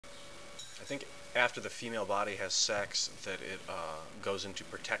I think after the female body has sex, that it goes into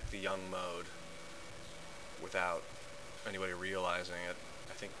protect the young mode without anybody realizing it.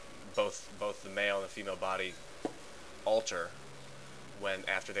 I think both the male and the female body alter when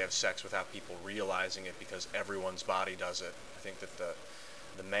after they have sex without people realizing it, because everyone's body does it. I think that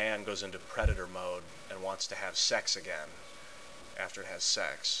the man goes into predator mode and wants to have sex again after it has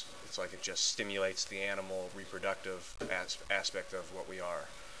sex. It's like it just stimulates the animal reproductive aspect of what we are.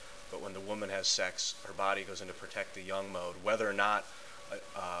 But when the woman has sex, her body goes into protect the young mode. Whether or not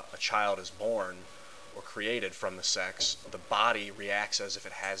a child is born or created from the sex, the body reacts as if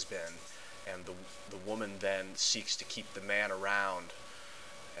it has been, and the woman then seeks to keep the man around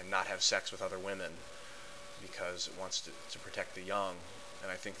and not have sex with other women because it wants to protect the young.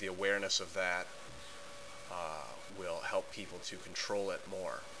 And I think the awareness of that will help people to control it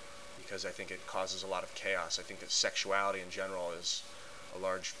more, because I think it causes a lot of chaos. I think that sexuality in general is a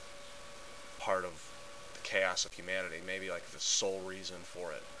large part of the chaos of humanity. Maybe like the sole reason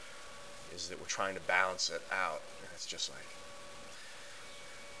for it is that we're trying to balance it out, and it's just like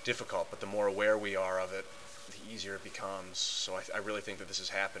difficult. But the more aware we are of it, the easier it becomes. So I really think that this is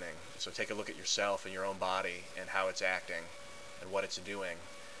happening. So take a look at yourself and your own body and how it's acting and what it's doing,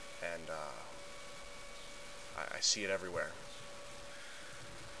 and I see it everywhere.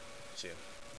 See it.